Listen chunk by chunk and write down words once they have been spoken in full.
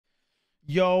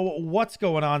Yo, what's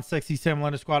going on, Sexy Sam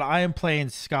Lender Squad? I am playing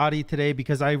Skadi today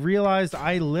because I realized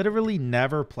I literally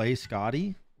never play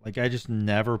Skadi. Like, I just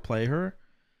never play her.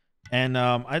 And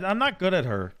I'm not good at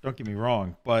her, don't get me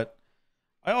wrong, but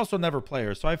I also never play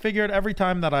her. So I figured every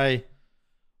time that I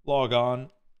log on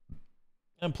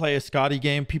and play a Skadi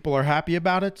game, people are happy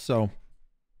about it. So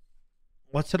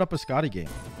let's set up a Skadi game.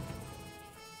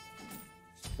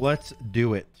 Let's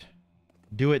do it.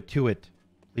 Do it to it,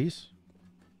 please.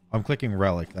 I'm clicking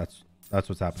relic. That's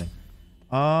what's happening.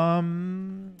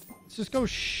 Let's just go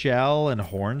shell and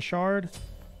horn shard.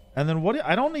 And then what?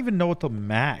 I don't even know what the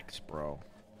max, bro.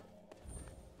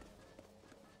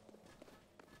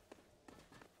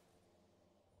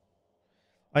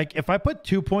 Like, if I put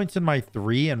 2 points in my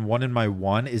 3 and 1 in my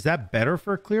 1, is that better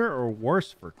for clear or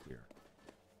worse for clear?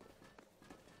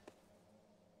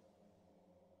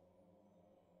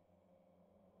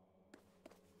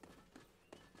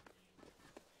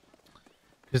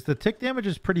 Because the tick damage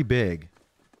is pretty big.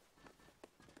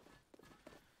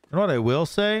 You know what I will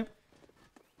say?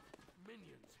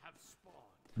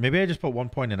 Maybe I just put 1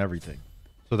 point in everything,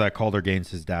 so that Calder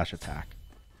gains his dash attack.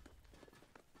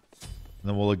 And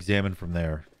then we'll examine from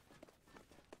there.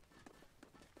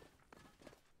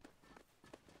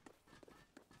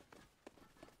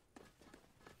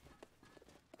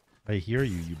 I hear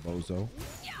you, you bozo.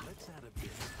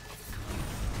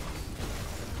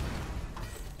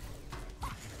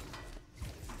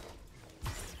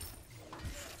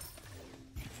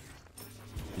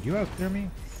 Did you out clear me?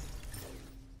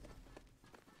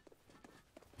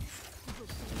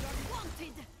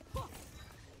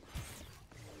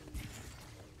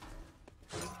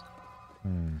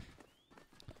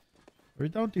 We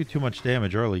don't do too much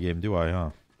damage early game, do I, huh?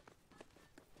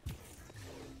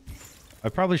 I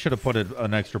probably should have put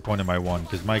an extra point in my 1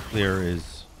 because my clear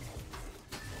is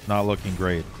not looking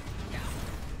great.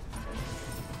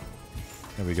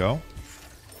 There we go.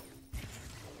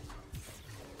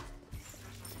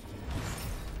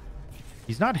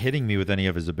 He's not hitting me with any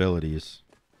of his abilities,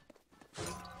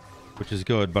 which is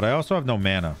good, but I also have no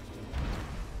mana,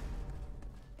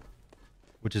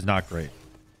 which is not great.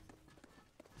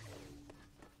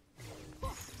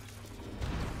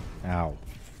 Ow.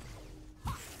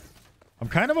 I'm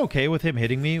kind of okay with him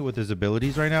hitting me with his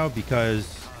abilities right now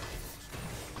because,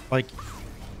 like,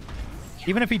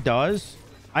 even if he does,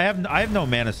 I have no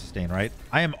mana sustain, right?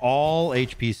 I am all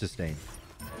HP sustain.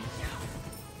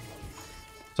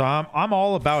 So I'm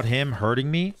all about him hurting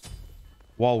me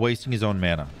while wasting his own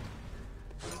mana,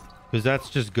 because that's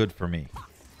just good for me.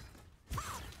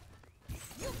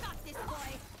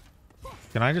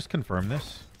 Can I just confirm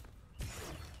this?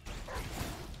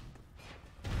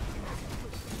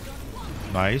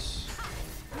 Nice.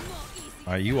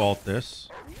 All right, you ult this.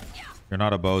 You're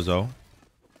not a bozo.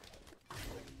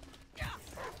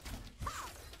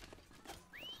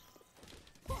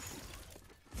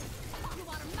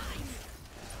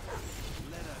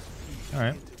 All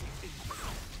right.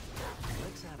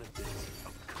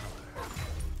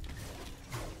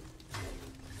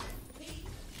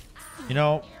 You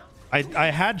know, I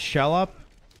had shell up,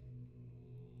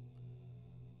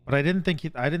 but I didn't think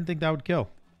that would kill.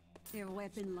 A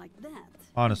weapon like that,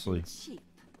 honestly,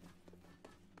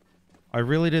 I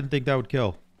really didn't think that would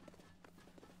kill.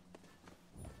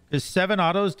 His 7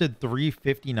 autos did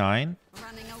 359,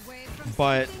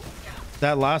 but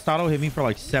that last auto hit me for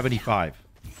like 75.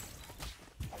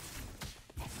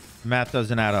 Math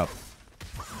doesn't add up.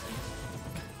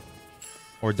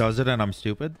 Or does it and I'm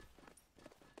stupid?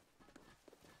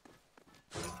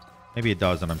 Maybe it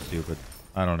does and I'm stupid.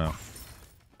 I don't know.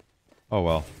 Oh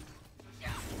well.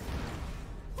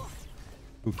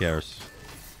 Who cares?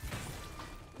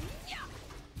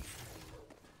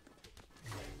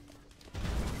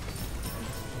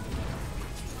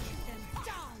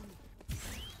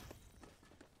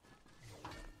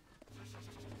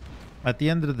 At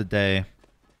the end of the day,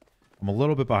 I'm a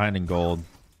little bit behind in gold,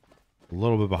 a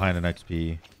little bit behind in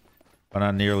XP, but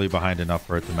not nearly behind enough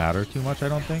for it to matter too much, I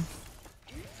don't think.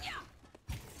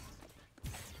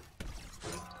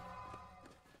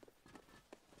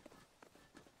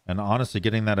 And honestly,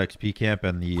 getting that XP camp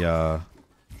and the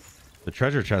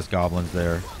treasure chest goblins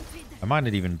there, I might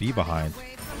not even be behind.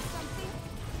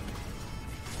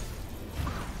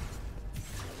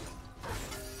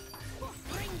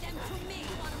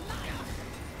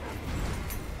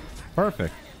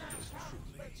 Perfect.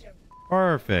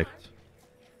 Perfect.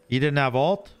 He didn't have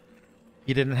ult.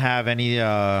 He didn't have any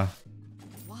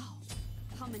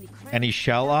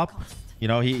shell up. You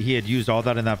know, he had used all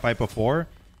that in that fight before.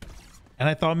 And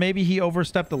I thought maybe he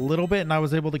overstepped a little bit and I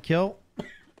was able to kill.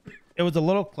 It was a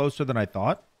little closer than I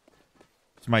thought.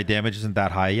 So my damage isn't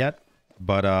that high yet.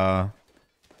 But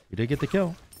we did get the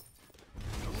kill.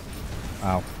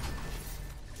 Ow.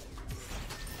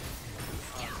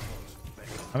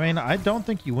 I mean, I don't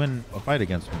think you win a fight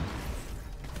against me.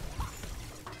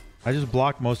 I just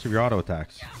block most of your auto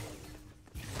attacks.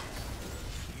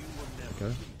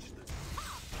 Okay.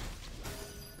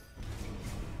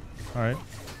 Alright.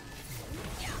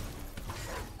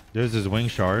 There's his wing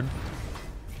shard.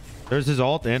 There's his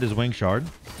ult and his wing shard.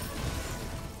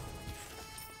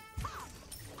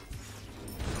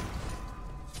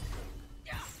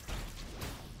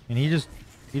 And he just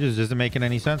isn't making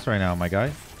any sense right now, my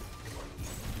guy.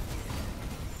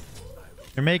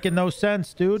 You're making no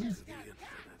sense, dude.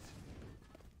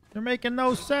 You're making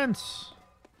no sense.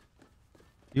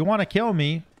 You want to kill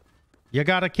me, you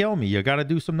gotta kill me. You gotta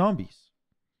do some numbies.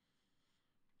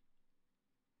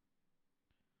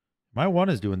 My one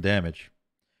is doing damage.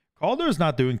 Calder's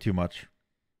not doing too much.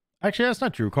 Actually, that's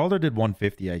not true. Calder did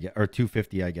 150, I guess, or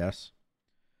 250, I guess.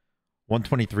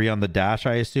 123 on the dash,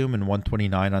 I assume, and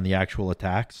 129 on the actual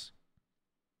attacks.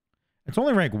 It's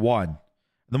only rank 1.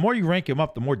 The more you rank him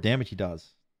up, the more damage he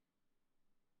does.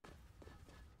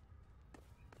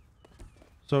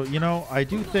 So, you know, I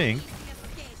do think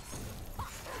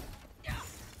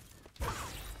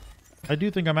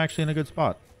I'm actually in a good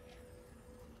spot.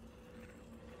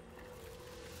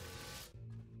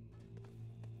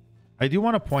 I do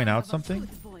want to point out something.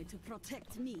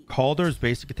 Calder's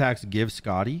basic attacks give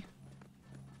Skadi.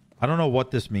 I don't know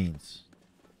what this means.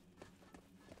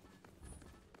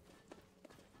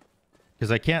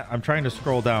 Because I'm trying to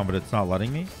scroll down, but it's not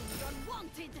letting me.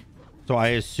 So I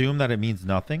assume that it means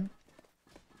nothing.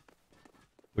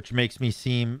 Which makes me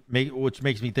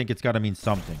think it's got to mean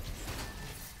something.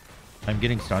 I'm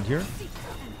getting stunned here.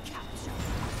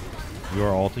 You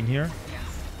are ulting here.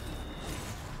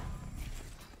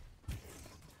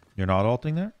 You're not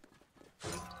ulting there?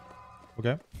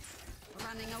 Okay.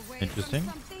 Interesting.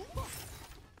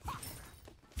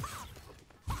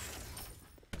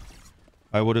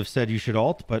 I would have said you should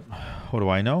ult, but what do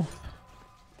I know?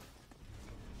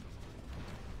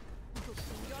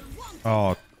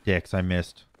 Oh, dicks, I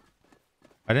missed.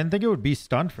 I didn't think it would be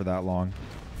stunned for that long,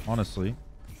 honestly.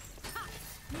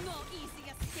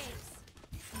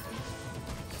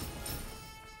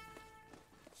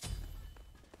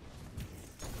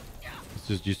 Let's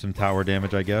just do some tower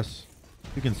damage, I guess.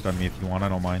 You can stun me if you want, I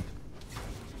don't mind.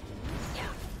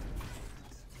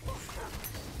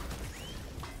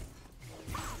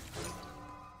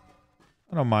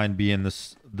 I don't mind being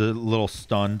the little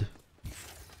stunned.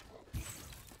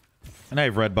 And I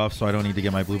have red buff, so I don't need to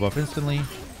get my blue buff instantly.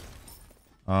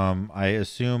 I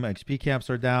assume XP camps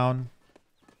are down.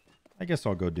 I guess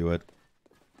I'll go do it.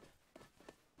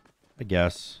 I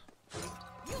guess.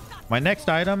 My next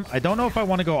item, I don't know if I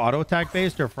want to go auto attack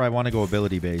based or if I want to go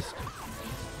ability based.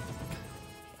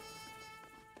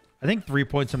 I think 3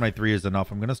 points in my 3 is enough.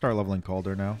 I'm going to start leveling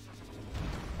Calder now.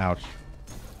 Ouch.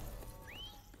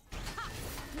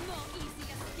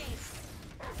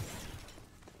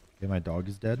 Okay, my dog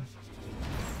is dead.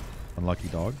 Unlucky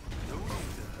dog.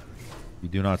 You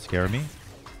do not scare me.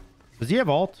 Does he have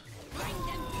ult?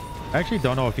 I actually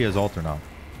don't know if he has ult or not.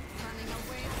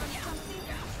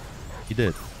 He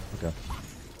did. Okay.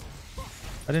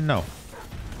 I didn't know.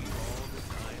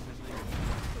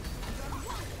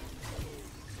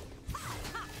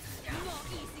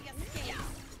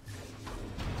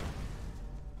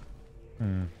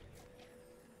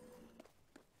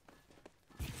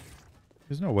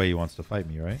 There's no way he wants to fight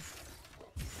me, right?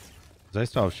 Because I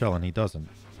still have shell and he doesn't,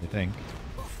 I think.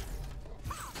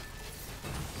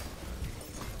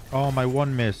 Oh, my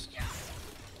one missed.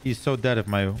 He's so dead if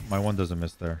my one doesn't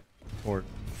miss there. Or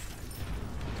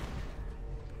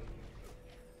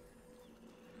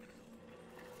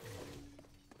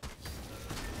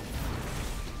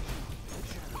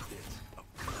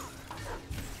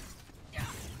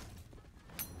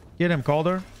get him,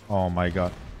 Calder. Oh my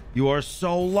god. You are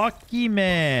so lucky,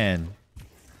 man.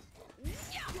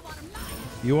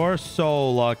 You are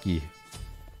so lucky.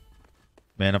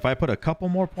 Man, if I put a couple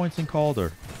more points in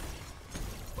Calder.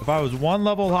 If I was one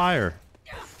level higher.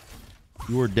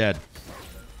 You were dead.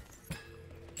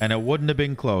 And it wouldn't have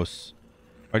been close.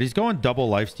 Alright, he's going double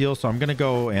lifesteal, so I'm going to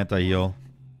go anti-heal.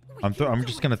 I'm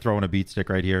just going to throw in a beat stick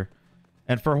right here.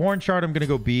 And for Horn Shard, I'm going to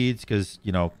go beads because,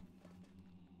 you know,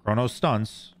 Chronos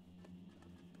stunts.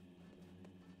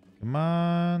 Come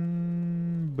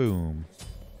on. Boom.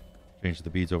 Change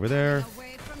the beads over there.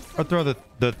 I'll throw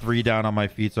the 3 down on my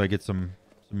feet so I get some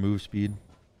move speed.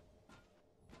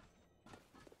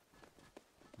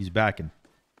 He's backing.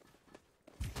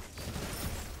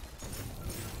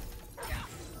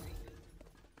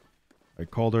 Right,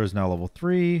 Calder is now level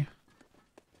 3.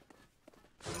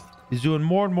 He's doing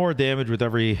more and more damage with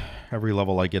every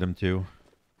level I get him to.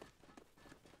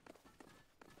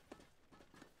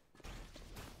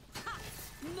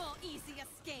 No easy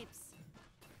escapes.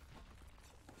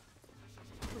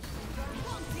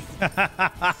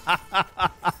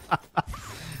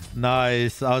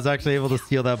 Nice. I was actually able to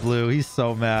steal that blue. He's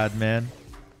so mad, man.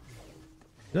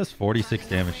 He does 46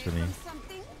 damage to me.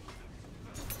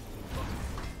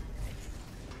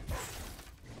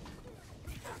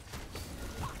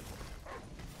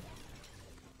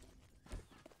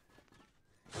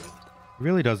 He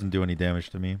really doesn't do any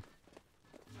damage to me.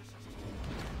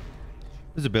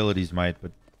 His abilities might,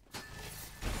 but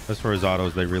as for his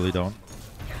autos, they really don't.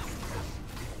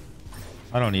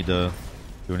 I don't need to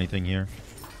do anything here.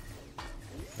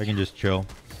 I can just chill.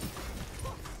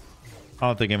 I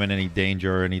don't think I'm in any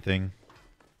danger or anything.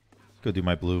 Let's go do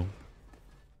my blue.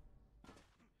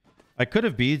 I could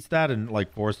have beads that and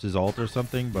like forced his ult or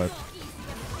something, but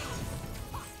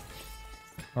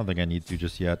I don't think I need to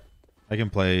just yet. I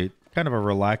can play kind of a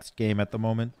relaxed game at the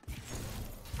moment.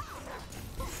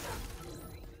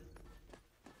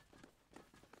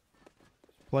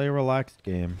 Play a relaxed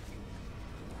game.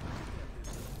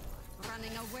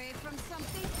 Running away from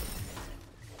something?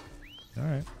 All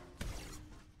right.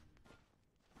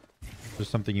 Is there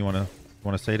something you want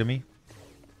to say to me?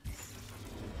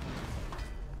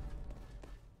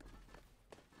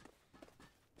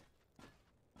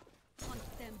 Hunt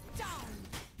them down.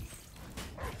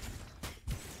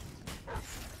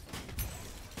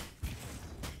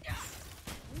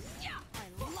 I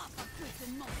love a quick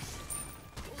emotion.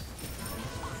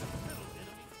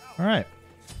 All right.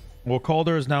 Well,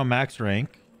 Calder is now max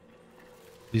rank.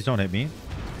 Please don't hit me.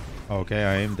 Okay,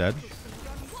 I am dead.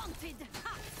 Wanted.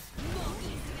 Ha! No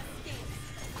easy escapes.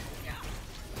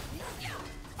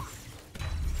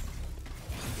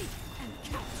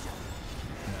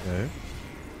 Okay.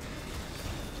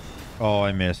 Oh,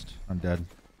 I missed. I'm dead.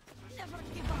 Never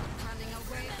give up. Running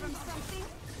away from something?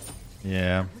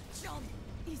 Yeah. Job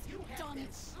is done.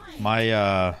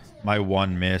 My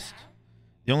one missed.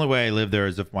 The only way I live there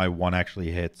is if my one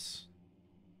actually hits.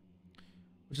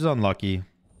 Which is unlucky.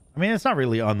 I mean, it's not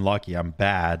really unlucky. I'm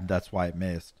bad. That's why it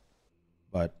missed.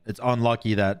 But it's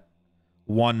unlucky that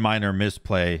one minor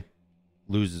misplay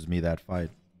loses me that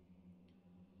fight.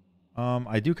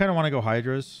 I do kind of want to go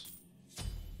Hydras.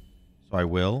 So I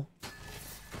will.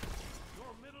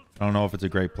 I don't know if it's a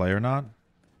great play or not.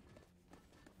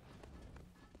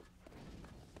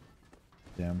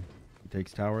 Damn. He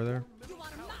takes tower there. You are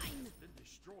mine.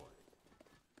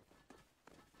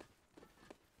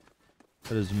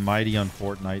 That is mighty on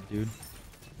Fortnite, dude.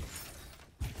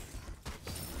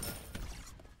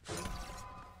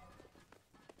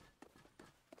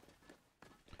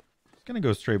 Just gonna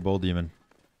go straight Bull Demon.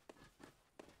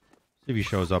 See if he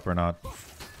shows up or not.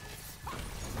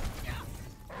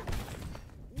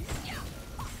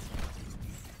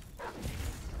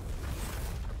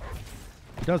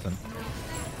 He doesn't.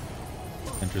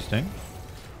 Interesting.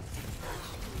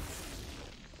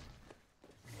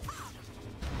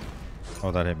 Oh,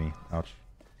 that hit me. Ouch.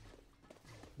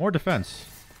 More defense.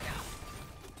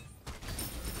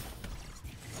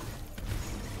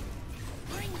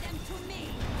 Bring them to me.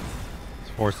 Let's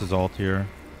force his ult here.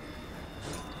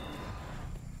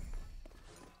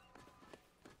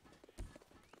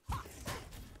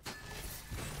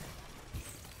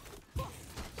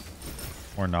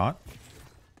 Or not.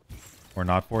 Or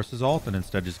not force his ult and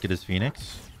instead just get his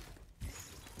Phoenix.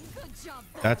 Good job.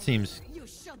 That seems You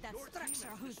showed that structure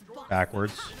who's boss.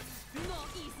 backwards. No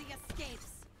easy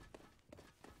escapes.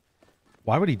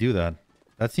 Why would he do that?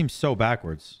 That seems so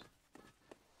backwards.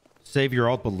 Save your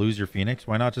ult but lose your Phoenix?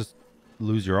 Why not just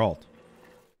lose your ult?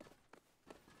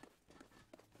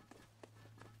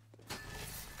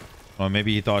 Well,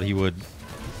 maybe he thought he wouldn't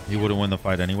win the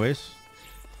fight anyways.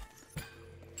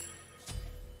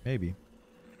 Maybe.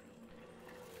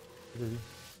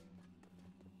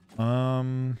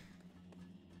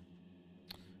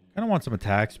 Kind of want some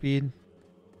attack speed.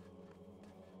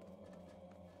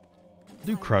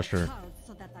 Do Crusher.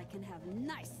 So that I can have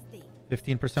nice things.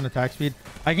 15% attack speed.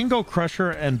 I can go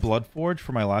Crusher and Bloodforge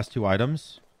for my last two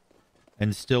items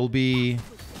and still be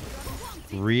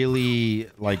really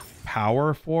like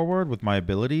power forward with my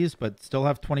abilities, but still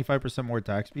have 25% more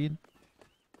attack speed.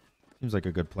 Seems like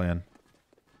a good plan.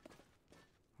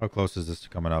 How close is this to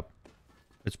coming up?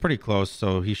 It's pretty close,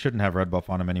 so he shouldn't have red buff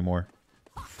on him anymore.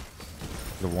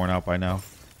 They're worn out by now.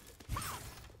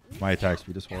 My attack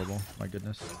speed is horrible. My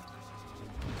goodness.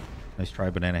 Nice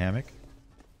try, Banana Hammock.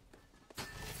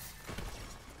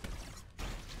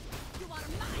 You are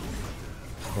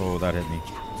mine. Oh, that hit me.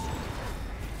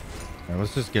 Alright,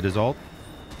 let's just get his ult.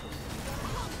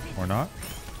 Or not.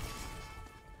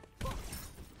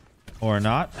 Or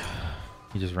not.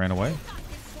 He just ran away.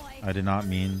 I did not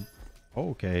mean...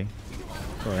 Oh, okay.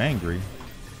 So angry.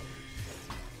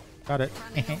 Got it.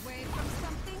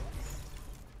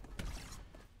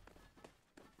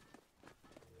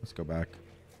 Let's go back.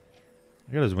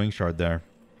 I got his wing shard there.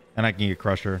 And I can get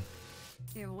Crusher.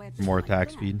 More attack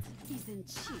speed.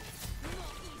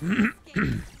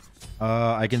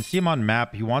 I can see him on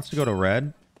map. He wants to go to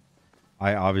red.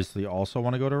 I obviously also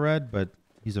want to go to red, but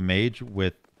he's a mage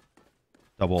with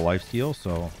double lifesteal,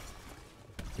 so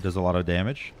he does a lot of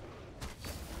damage.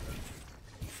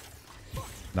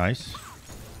 Nice.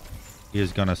 He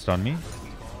is gonna stun me.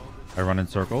 I run in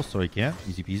circles, so he can't.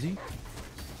 Easy peasy.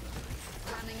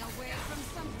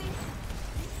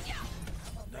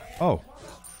 Oh.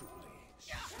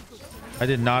 I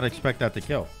did not expect that to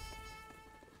kill.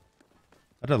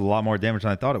 That did a lot more damage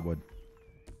than I thought it would.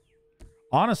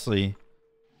 Honestly,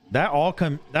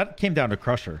 that came down to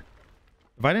Crusher.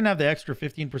 If I didn't have the extra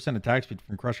 15% attack speed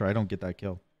from Crusher, I don't get that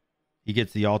kill. He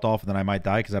gets the ult off and then I might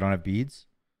die because I don't have beads.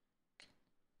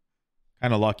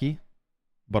 Kind of lucky,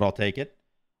 but I'll take it.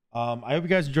 I hope you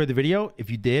guys enjoyed the video. If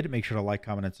you did, make sure to like,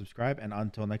 comment, and subscribe. And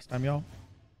until next time, y'all,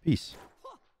 peace.